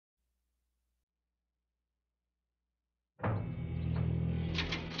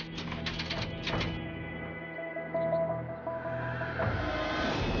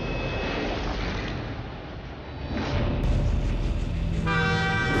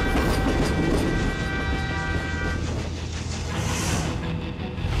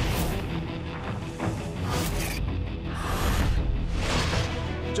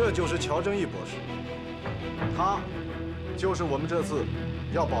这就是乔正义博士，他就是我们这次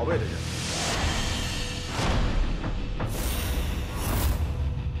要保卫的人。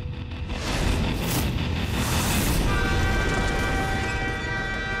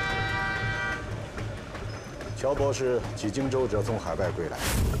乔博士几经周折从海外归来。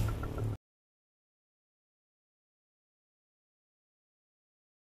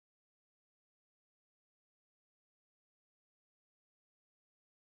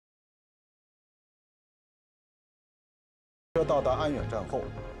 车到达安远站后，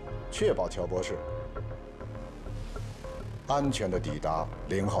确保乔博士安全地抵达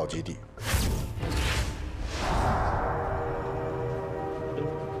0号基地。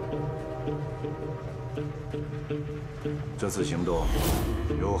这次行动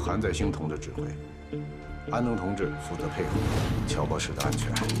由韩在兴同志指挥，安能同志负责配合。乔博士的安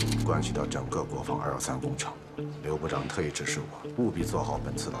全关系到整个国防213工程。刘部长特意指示我，务必做好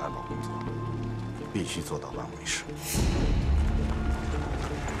本次的安保工作。 必须做到万无一失。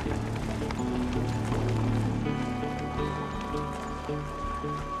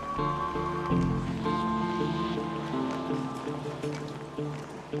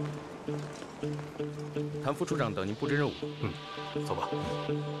谭副处长等您布置任务。走吧。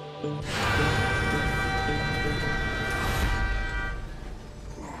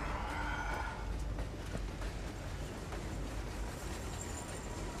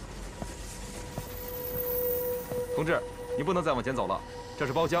同志，你不能再往前走了，这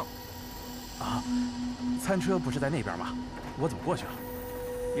是包厢。啊，餐车不是在那边吗？我怎么过去啊？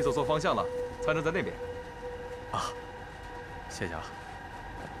你走错方向了，餐车在那边。啊，谢谢啊。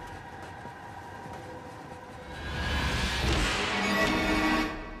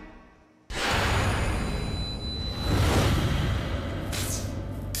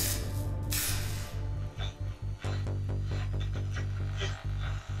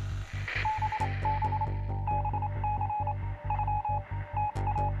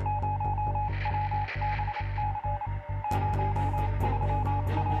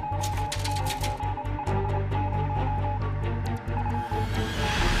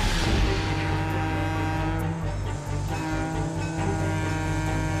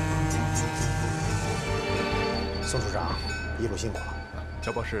宋处长，一路辛苦了。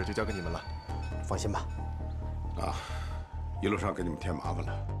乔博士就交给你们了，放心吧。啊，一路上给你们添麻烦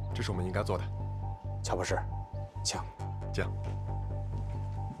了，这是我们应该做的。乔博士，请。这样。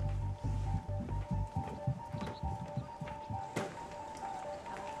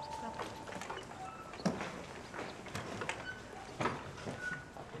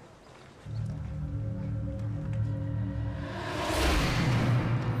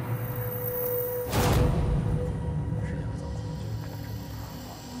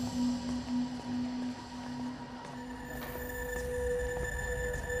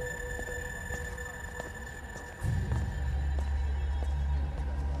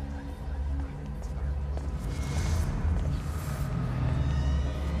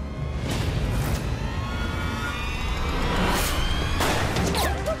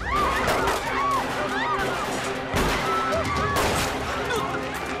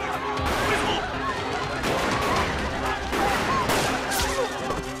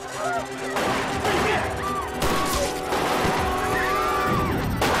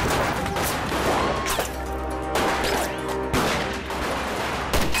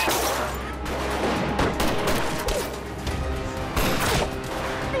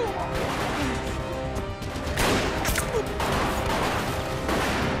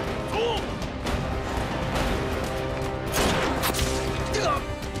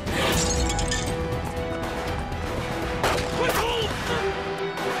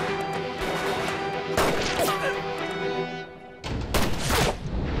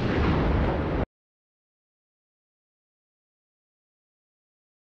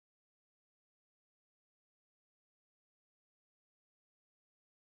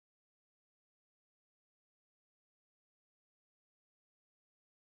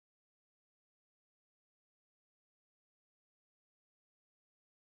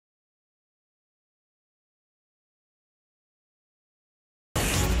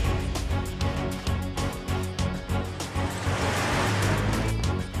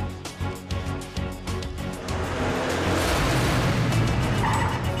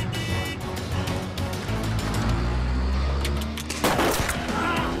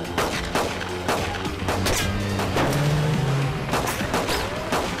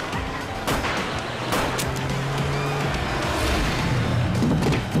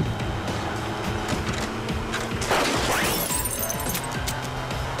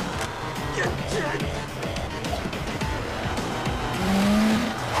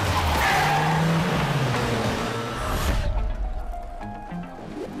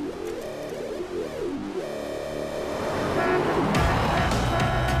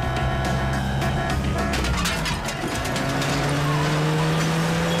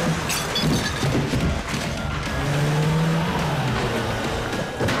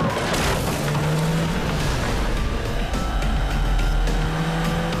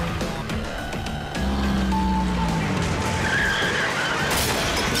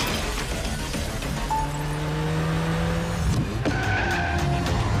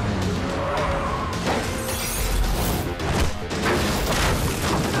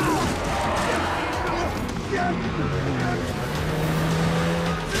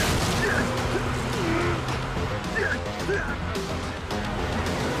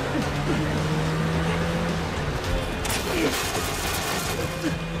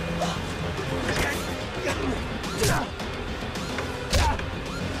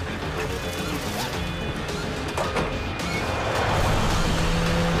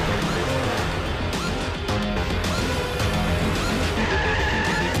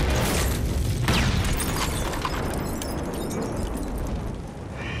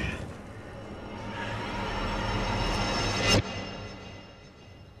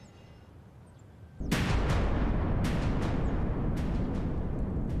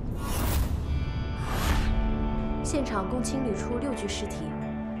现场共清理出6具尸体，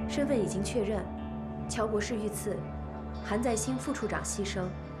身份已经确认。乔博士遇刺，韩在兴副处长牺牲。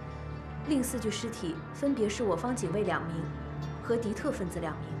另4具尸体分别是我方警卫2名和敌特分子2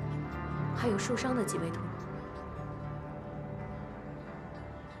名，还有受伤的几位同。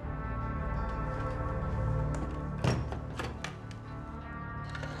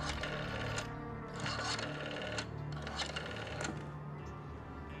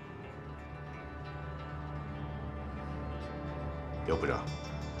 刘部长，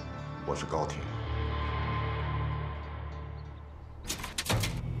我是高铁。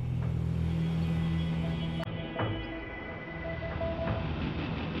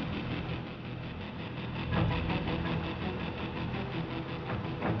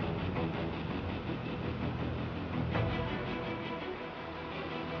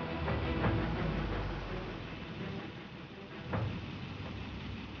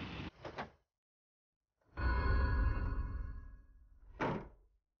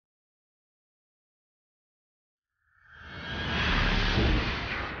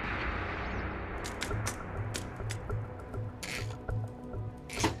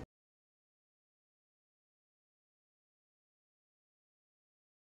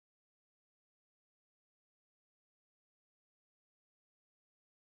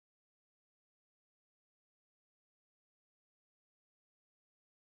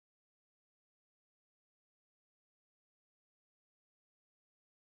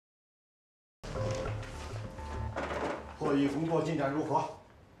破译工作进展如何？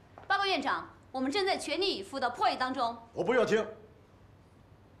报告院长，我们正在全力以赴的破译当中。我不要听，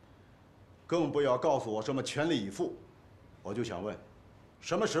更不要告诉我什么全力以赴。我就想问，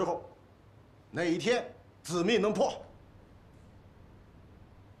什么时候、哪一天子密能破？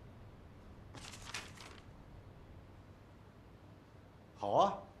好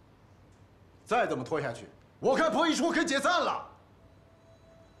啊，再这么拖下去，我看破译处可以解散了。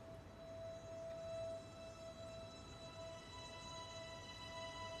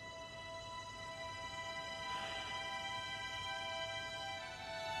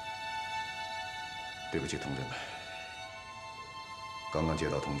 对不起，同志们。刚刚接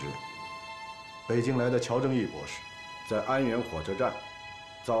到通知，北京来的乔正义博士在安源火车站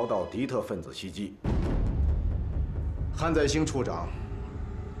遭到敌特分子袭击，韩在兴处长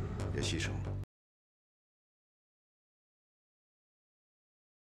也牺牲了。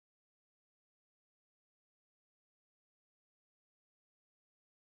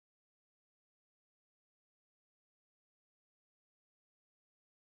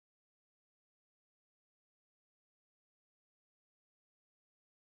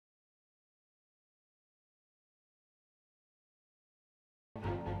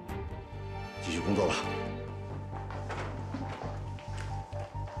继续工作吧。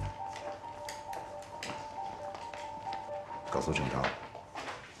告诉郑超，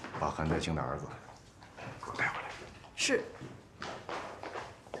把韩在兴的儿子给我带回来。是。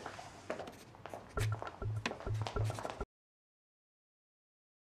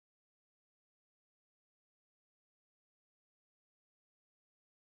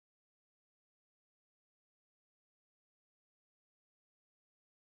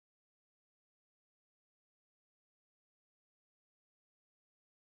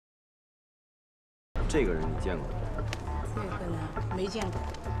这个人你见过？这个人没见过。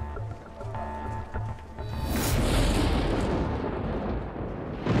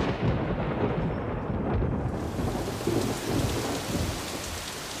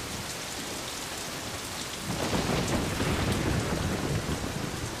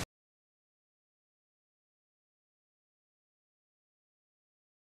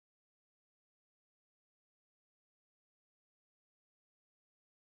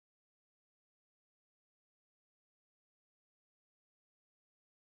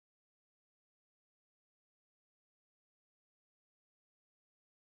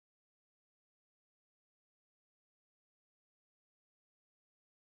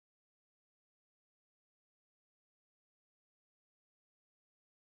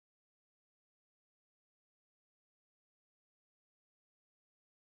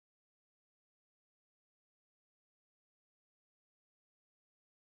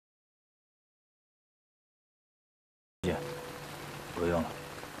不用了，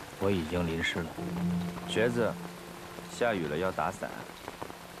我已经淋湿了。瘸子，下雨了要打伞。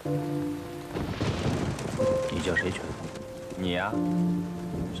你叫谁瘸子？你呀，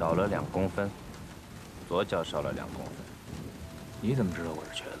少了2公分，左脚少了2公分。你怎么知道我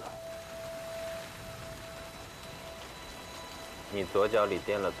是瘸子？你左脚里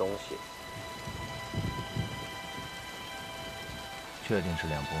垫了东西。确定是2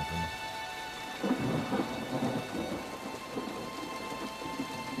公分吗？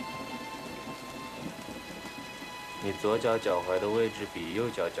你左脚脚踝的位置比右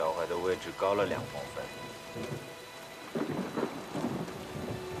脚脚踝的位置高了2公分。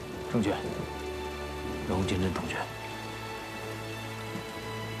正确。容金珍同学，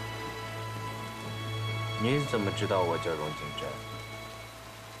你怎么知道我叫容金珍？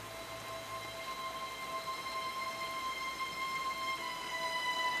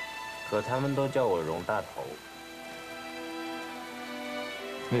可他们都叫我容大头。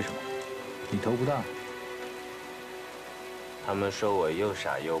为什么？你头不大。他们说我又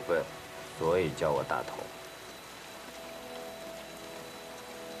傻又笨，所以叫我大头。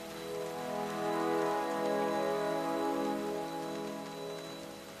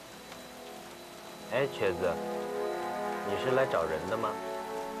哎，瘸子，你是来找人的吗？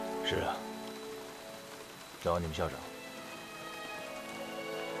是啊，找你们校长。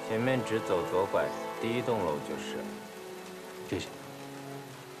前面直走左拐，第1栋楼就是。谢谢，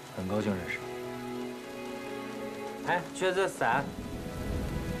很高兴认识。哎，瘸子，伞。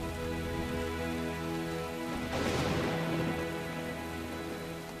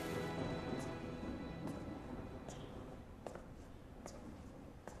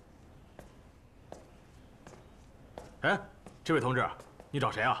哎，这位同志，你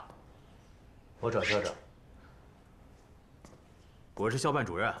找谁啊？我找校长。我是校办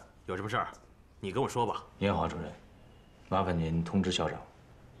主任，有什么事儿，你跟我说吧。您好，主任，麻烦您通知校长，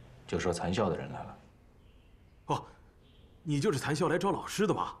就说残校的人来了。哦，你就是残校来招老师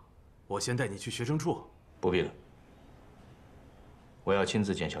的吗？我先带你去学生处。不必了，我要亲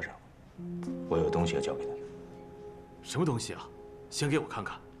自见校长，我有东西要交给他。什么东西啊？先给我看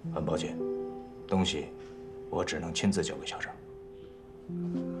看。很抱歉，东西我只能亲自交给校长。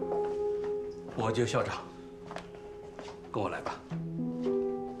我就校长，跟我来吧。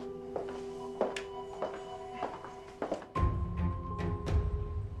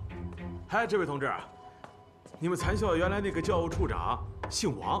嗨，这位同志，你们残校原来那个教务处长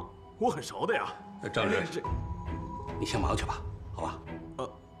姓王，我很熟的呀。张主任，你先忙去吧，好吧？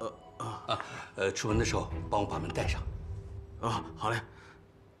出门的时候帮我把门带上。啊，好嘞。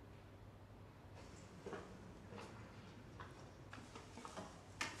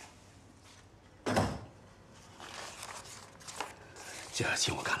这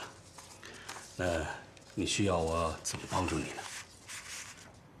信我看了，那你需要我怎么帮助你呢？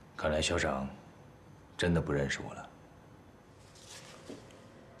看来校长真的不认识我了。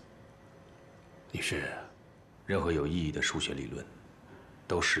你是？任何有意义的数学理论，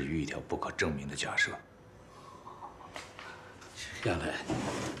都始于一条不可证明的假设。原来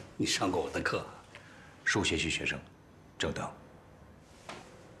你上过我的课。数学系学生，正当。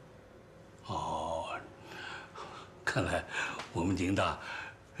哦，看来我们宁大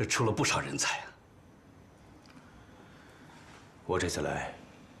出了不少人才啊。我这次来，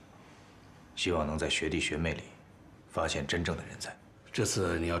希望能在学弟学妹里发现真正的人才。这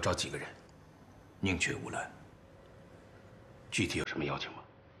次你要招几个人？宁缺毋滥。具体有什么要求吗？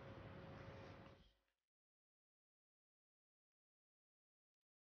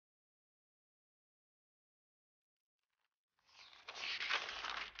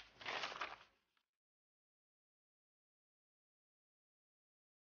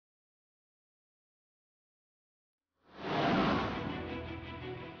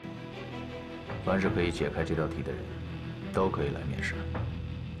凡是可以解开这道题的人，都可以来面试。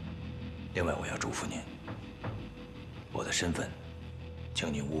另外，我要嘱咐您，我的身份，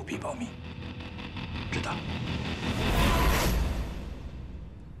请您务必保密。知道。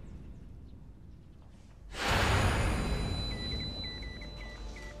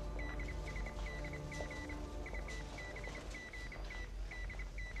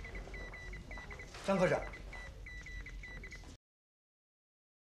张科长。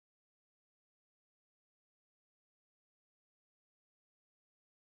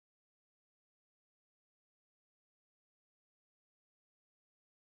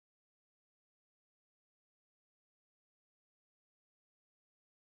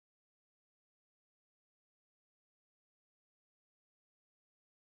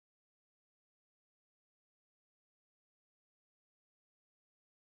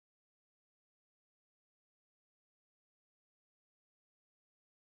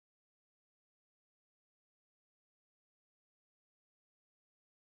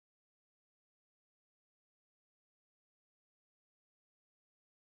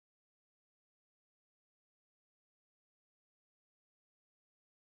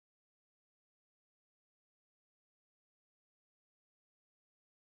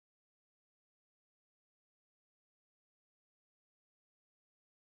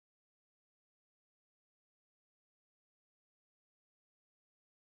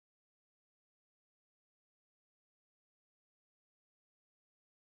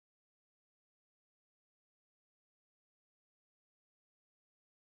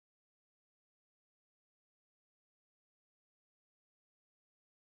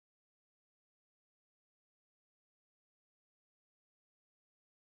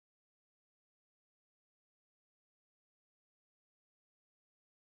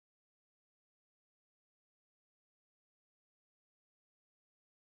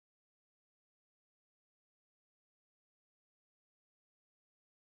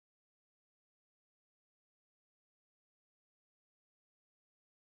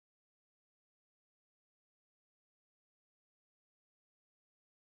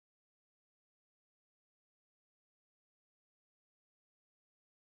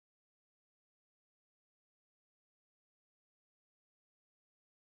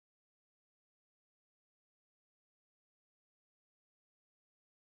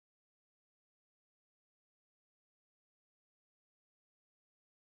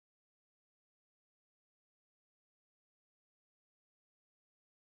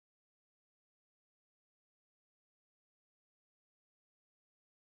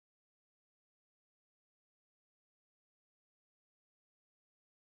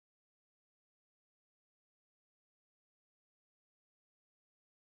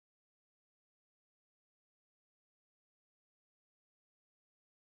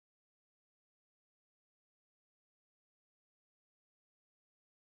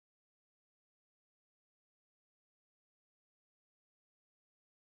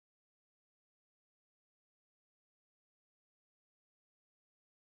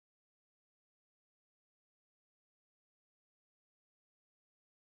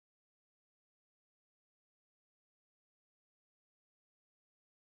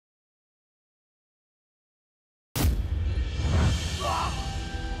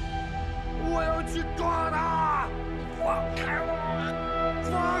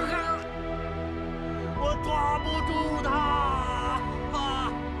不住他！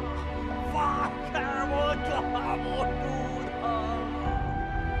啊！发开，我抓不住他！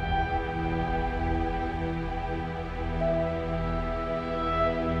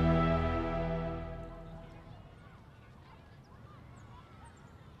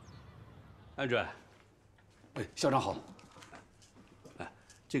安准，哎，校长好。哎，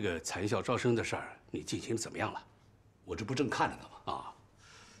这个残校招生的事儿，你进行的怎么样了？我这不正看着呢吗？啊，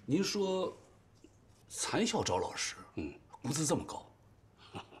您说，残校招老师，工资这么高，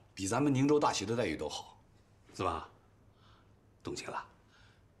比咱们宁州大学的待遇都好，是吧？动情了，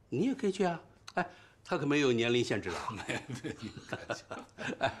你也可以去啊。哎，他可没有年龄限制的。没客气。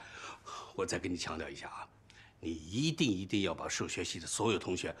哎，我再跟你强调一下啊，你一定要把数学系的所有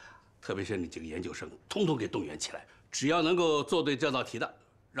同学，特别是那几个研究生，通通给动员起来。只要能够做对这道题的，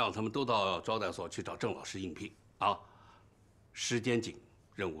让他们都到招待所去找郑老师应聘啊。时间紧，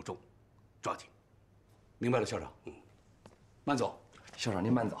任务重，抓紧。明白了，校长。慢走。校长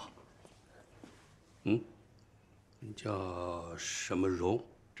您慢走。你叫什么荣？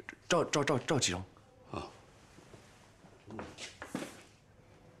赵启荣。啊。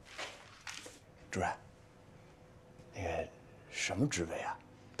主任，那个什么职位啊？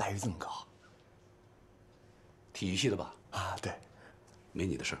待遇这么高？体育系的吧？啊，对。没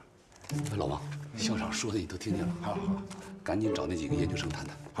你的事儿。老王，校长说的你都听见了。好，赶紧找那几个研究生谈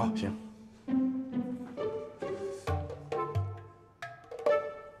谈。好，行。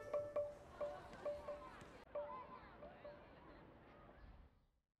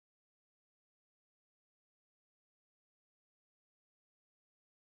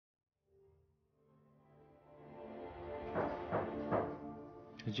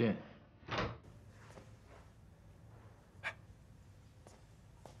陈俊。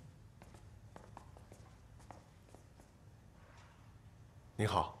您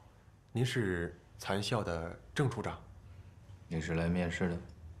好，您是残校的郑处长。你是来面试的？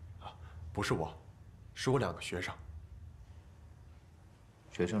啊，不是我，是我2个学生。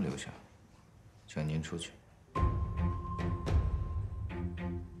学生留下，请您出去。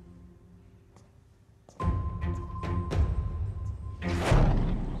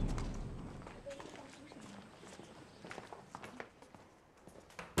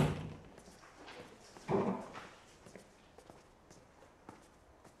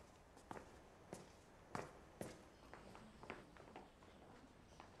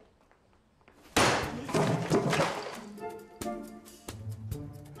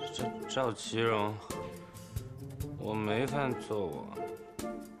赵其荣，我没犯错啊。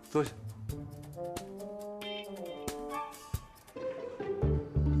坐下。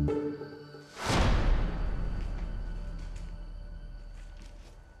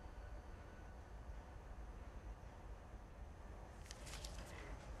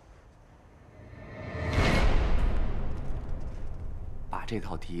把这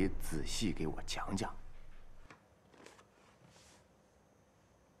套题仔细给我讲讲。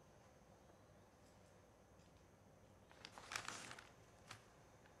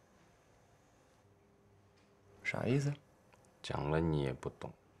啥意思？讲了你也不懂。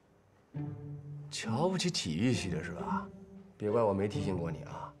瞧不起体育系的是吧？别怪我没提醒过你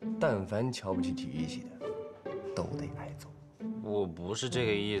啊！但凡瞧不起体育系的，都得挨揍。我不是这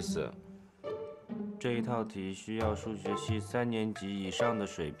个意思。这一套题需要数学系3年级以上的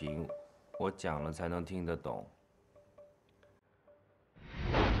水平，我讲了才能听得懂。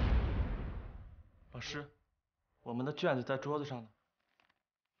老师，我们的卷子在桌子上呢。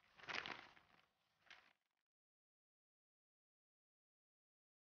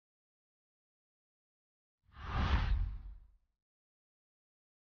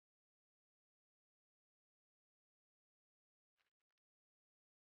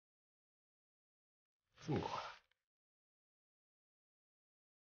这么快？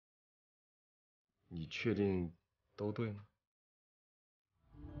你确定都对吗？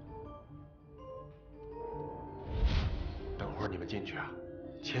等会儿你们进去啊，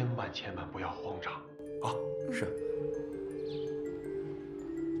千万不要慌张啊！是。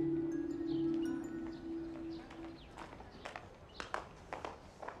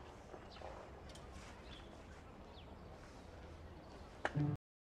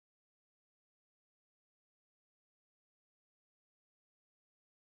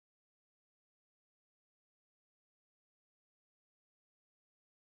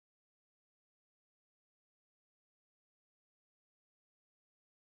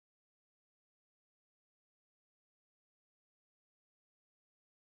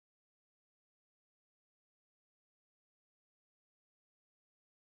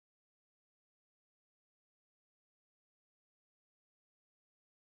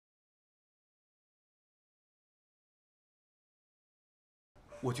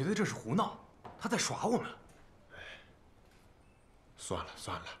我觉得这是胡闹，他在耍我们。算了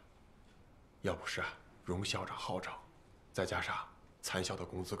算了，要不是荣校长号召，再加上残校的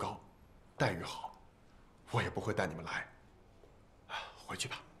工资高，待遇好，我也不会带你们来。回去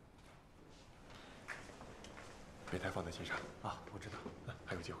吧，别太放在心上啊。我知道，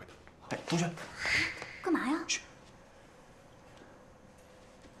还有机会的。哎，同学，干嘛呀？去，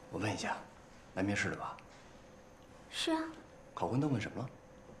我问一下，来面试的吧？是啊。考官都问什么了？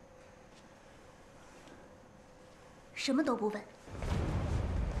什么都不问。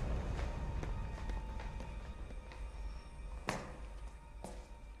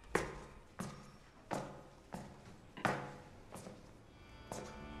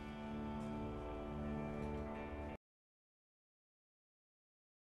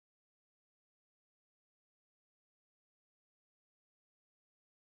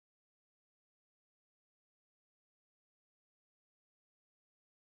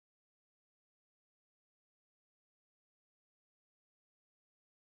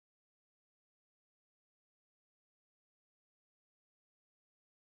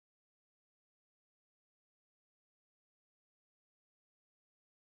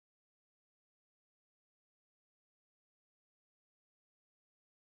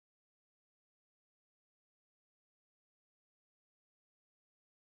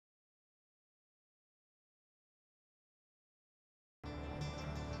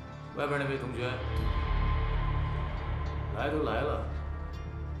外边那位同学，来都来了，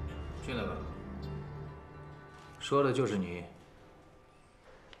进来吧。说的就是你。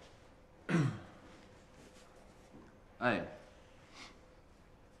哎，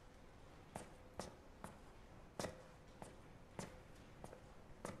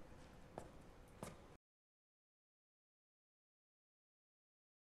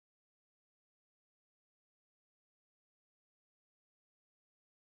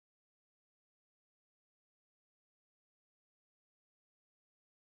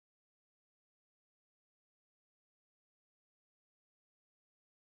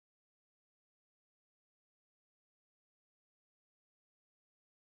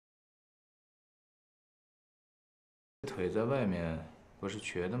腿在外面不是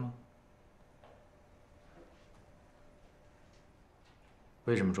瘸的吗？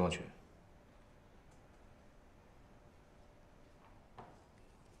为什么装瘸？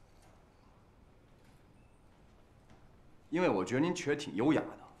因为我觉得您瘸挺优雅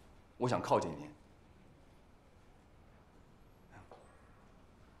的，我想靠近您。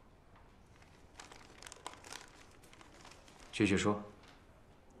继续说。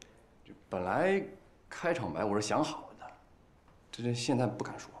本来开场白我是想好的，这现在不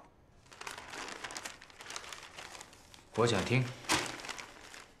敢说。我想听。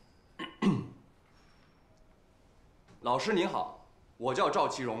老师您好，我叫赵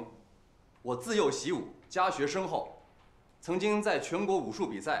其荣，我自幼习武，家学深厚，曾经在全国武术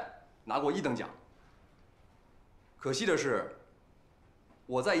比赛拿过1等奖。可惜的是，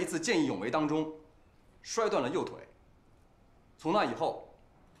我在一次见义勇为当中摔断了右腿。从那以后，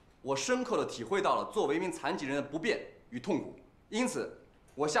我深刻地体会到了作为一名残疾人的不便与痛苦，因此，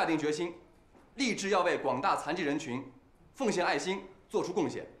我下定决心，立志要为广大残疾人群奉献爱心，做出贡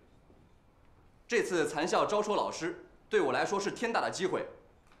献。这次残校招收老师对我来说是天大的机会，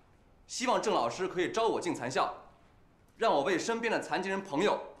希望郑老师可以招我进残校，让我为身边的残疾人朋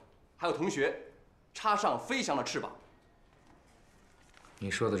友还有同学插上飞翔的翅膀。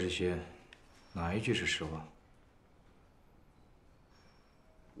你说的这些，哪一句是实话？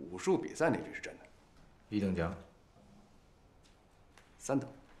武术比赛那句是真的。1等奖。3等。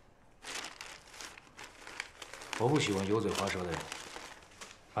我不喜欢油嘴滑舌的人。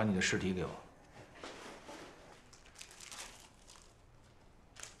把你的试题给我。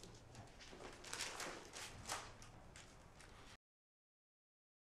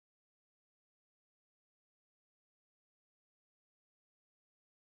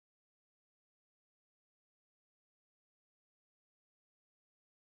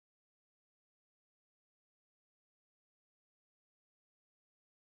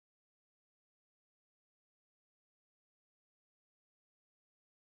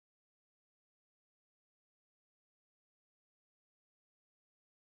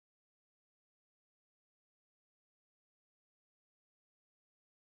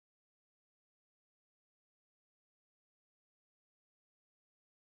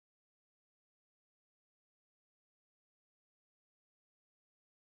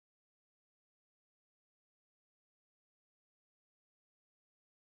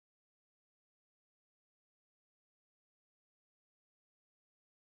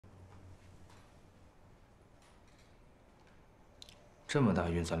这么大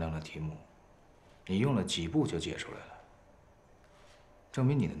运算量的题目，你用了几步就解出来了，证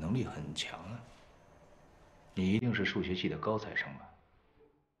明你的能力很强啊！你一定是数学系的高材生吧？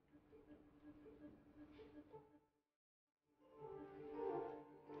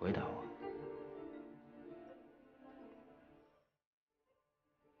回答我。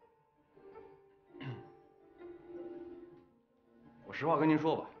 我实话跟您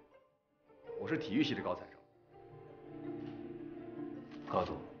说吧，我是体育系的高材生。告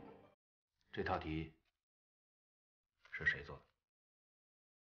诉我，这套题是谁做的？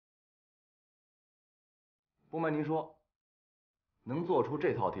不瞒您说，能做出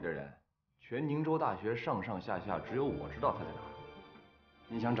这套题的人，全宁州大学上上下下只有我知道他在哪儿。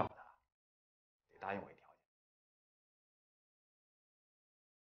您想找他，得答应我一条件。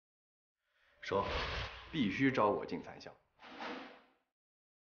说，必须招我进残校。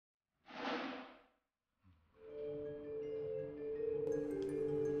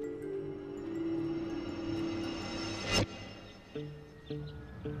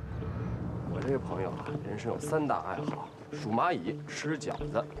 我这个朋友啊，人生有3大爱好：数蚂蚁、吃饺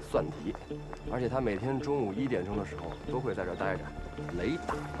子、算题。而且他每天中午1点钟的时候都会在这儿待着，雷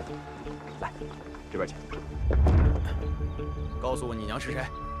打不动。来，这边请。告诉我你娘是谁？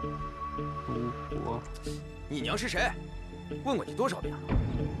你娘是谁？问过你多少遍了？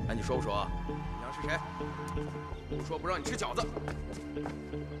那你说不说？你娘是谁？不说不让你吃饺子。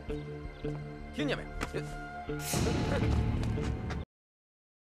听见没有？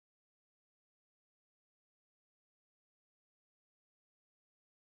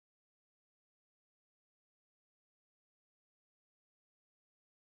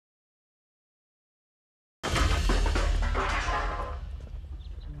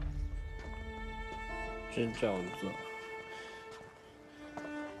 吃饺子。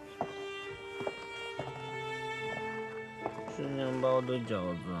10年包的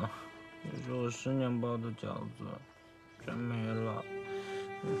饺子，你说我10年包的饺子，真没了。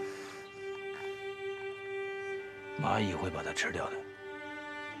蚂蚁会把它吃掉的。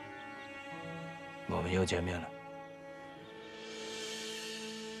我们又见面了。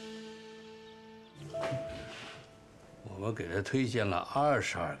我们给他推荐了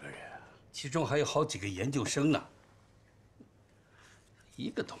22个人，其中还有好几个研究生呢，一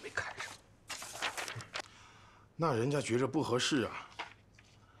个都没看上。那人家觉着不合适啊。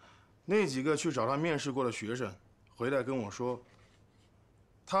那几个去找他面试过的学生，回来跟我说，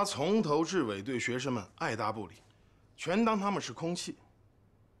他从头至尾对学生们爱答不理，全当他们是空气。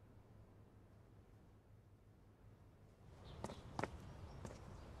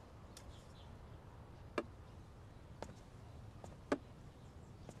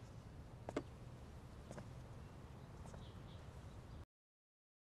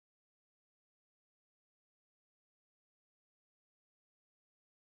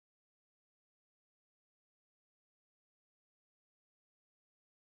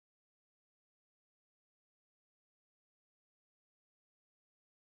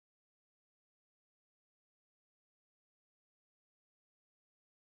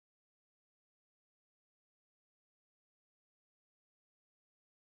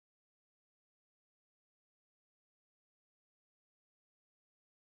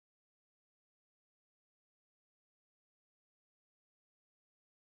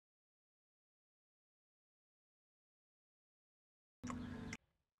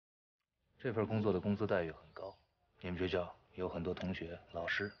 这份工作的工资待遇很高，你们学校有很多同学、老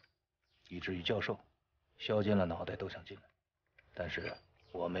师，以至于教授，削尖了脑袋都想进来，但是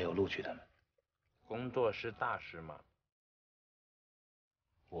我没有录取他们。工作是大事吗？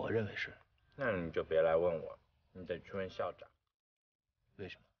我认为是。那你就别来问我，你得去问校长。为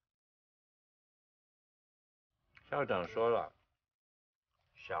什么？校长说了，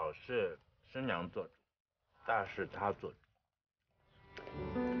小事师娘做主，大事他做主。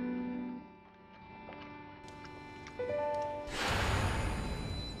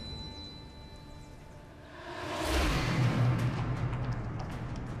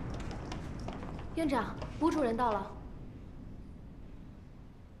 院长，吴主任到了。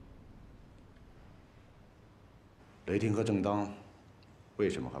雷霆和正当为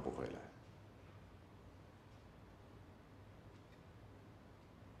什么还不回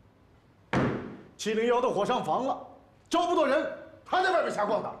来？701的火上房了，招不到人，还在外面瞎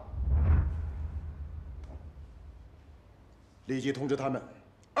逛荡。立即通知他们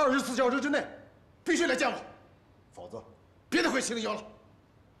，24小时之内必须来见我，否则别再回701了。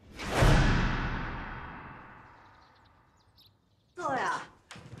 坐呀，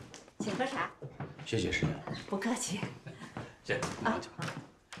请喝茶。谢谢师娘。不客气。行啊，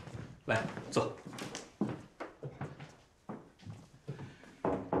来坐。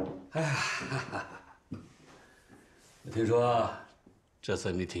哎呀，我听说这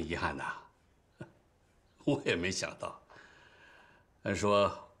次你挺遗憾的，我也没想到。按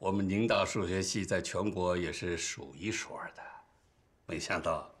说我们宁大数学系在全国也是数一数二的，没想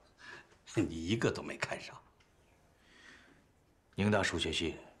到你一个都没看上。宁大数学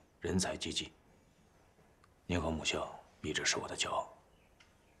系人才济济，宁河母校一直是我的骄傲。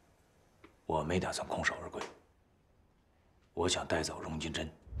我没打算空手而归，我想带走容金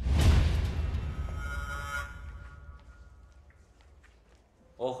珍。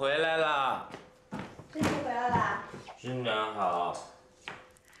我回来了。真弟回来了。新娘好。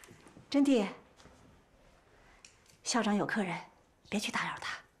真弟，校长有客人，别去打扰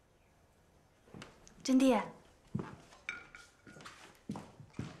他。真弟，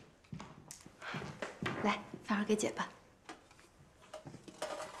来，饭盒给姐吧。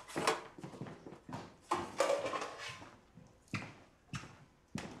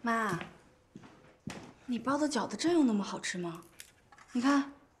妈，你包的饺子真有那么好吃吗？你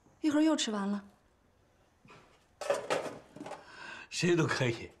看，一会儿又吃完了。谁都可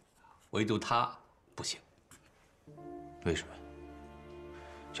以，唯独他不行。为什么？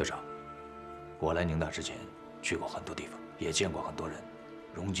校长，我来宁大之前去过很多地方，也见过很多人。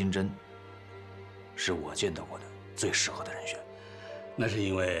容金珍是我见到过的最适合的人选。那是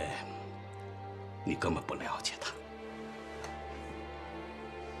因为你根本不了解他。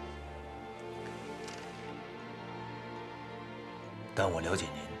但我了解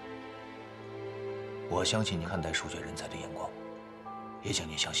您，我相信您看待数学人才的眼光，也请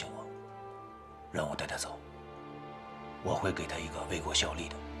您相信我，让我带他走。我会给他一个为国效力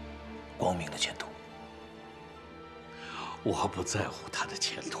的光明的前途。我不在乎他的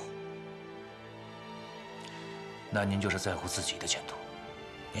前途。那您就是在乎自己的前途，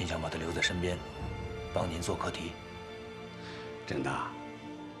您想把他留在身边，帮您做课题。真的，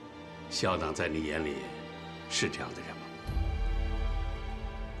校长在你眼里是这样的人吗？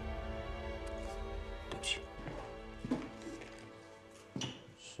对不起。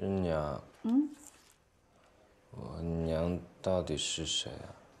新娘。我娘到底是谁啊？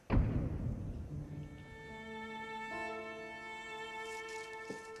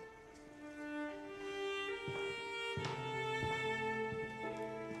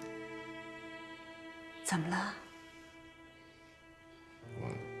怎么了？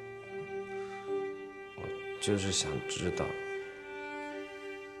我就是想知道。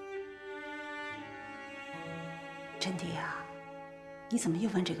真弟啊，你怎么又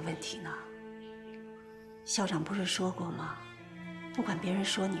问这个问题呢？校长不是说过吗？不管别人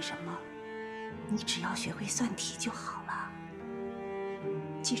说你什么，你只要学会算题就好了。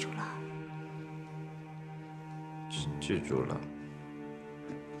记住了？记住了。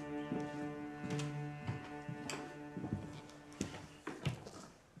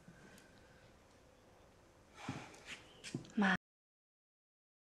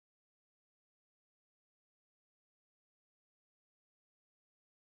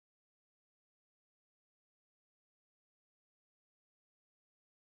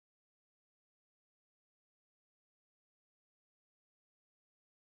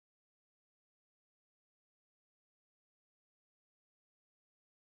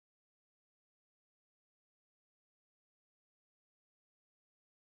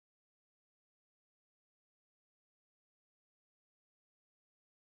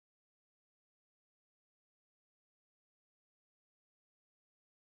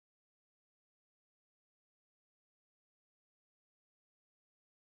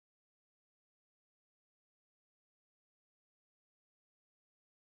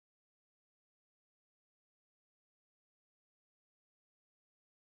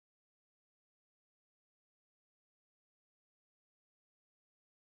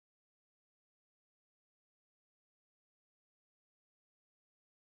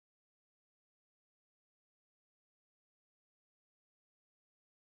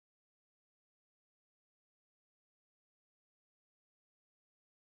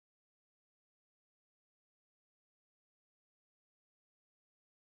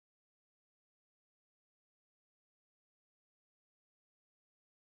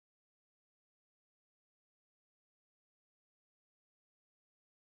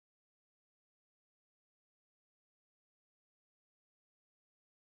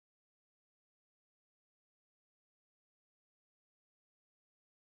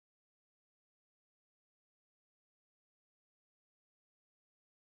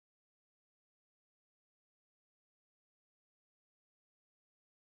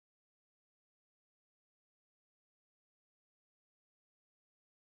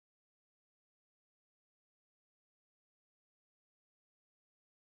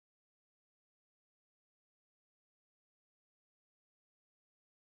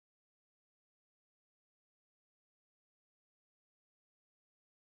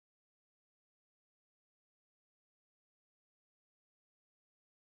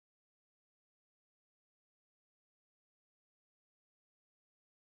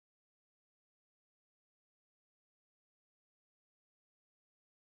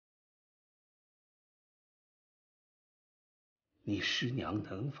你师娘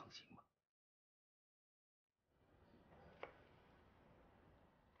能放心吗？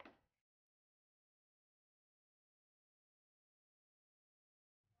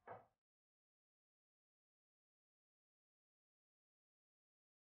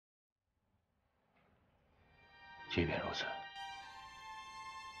即便如此，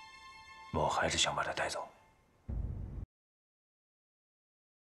我还是想把他带走。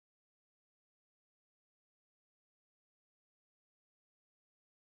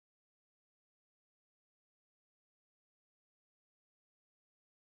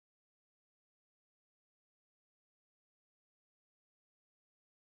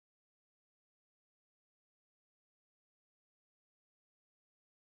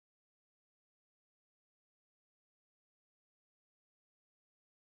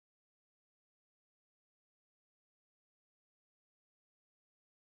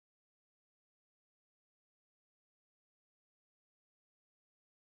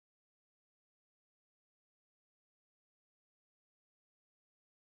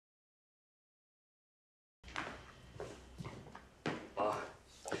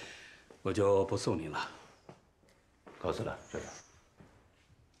我就不送您了。告辞了，校长。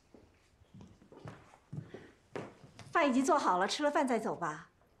饭已经做好了，吃了饭再走吧。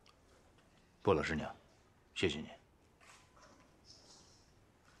不了，师娘，谢谢您。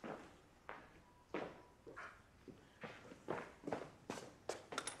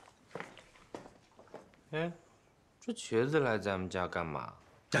哎，这瘸子来咱们家干嘛？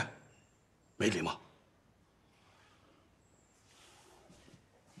没礼貌。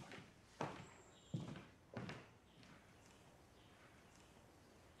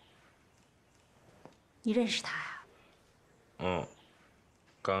你认识他呀？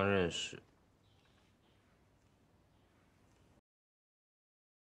刚认识。